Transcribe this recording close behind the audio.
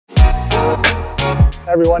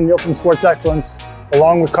everyone, Neil from Sports Excellence,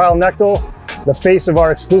 along with Kyle Knechtel, the face of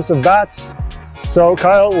our exclusive bats. So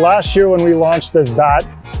Kyle, last year when we launched this bat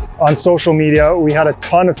on social media, we had a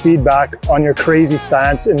ton of feedback on your crazy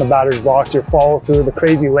stance in the batter's box, your follow through, the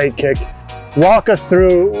crazy late kick. Walk us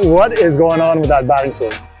through what is going on with that batting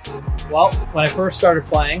swing. Well, when I first started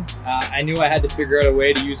playing, I knew I had to figure out a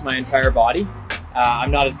way to use my entire body.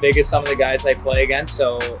 I'm not as big as some of the guys I play against,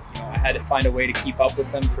 so I had to find a way to keep up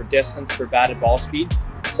with them for distance, for batted ball speed.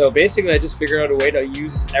 So basically, I just figured out a way to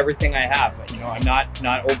use everything I have. I'm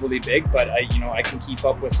not overly big, but I can keep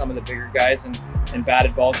up with some of the bigger guys in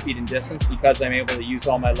batted ball speed and distance because I'm able to use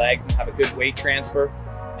all my legs and have a good weight transfer.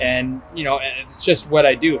 And it's just what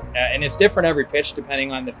I do, and it's different every pitch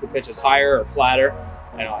depending on if the pitch is higher or flatter.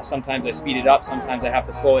 Sometimes I speed it up, sometimes I have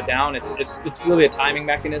to slow it down. It's really a timing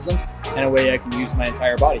mechanism and a way I can use my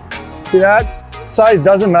entire body. See that? Size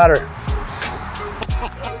doesn't matter.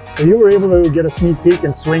 So you were able to get a sneak peek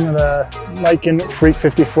and swing of the Miken Freak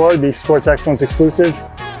 54, the Sports Excellence exclusive.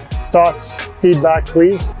 Thoughts, feedback,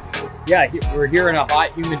 please? Yeah, we're here in a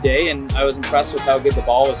hot, humid day, and I was impressed with how good the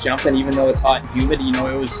ball was jumping. Even though it's hot and humid,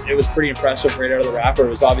 it was pretty impressive right out of the wrapper. It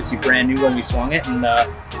was obviously brand new when we swung it, and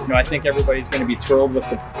I think everybody's going to be thrilled with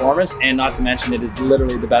the performance. And not to mention, it is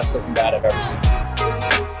literally the best looking bat I've ever seen.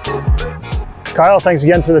 Kyle, thanks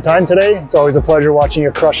again for the time today. It's always a pleasure watching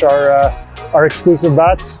you crush our exclusive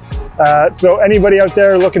bats. So anybody out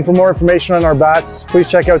there looking for more information on our bats, please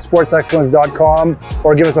check out sportsexcellence.com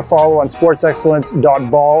or give us a follow on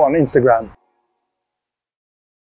sportsexcellence.ball on Instagram.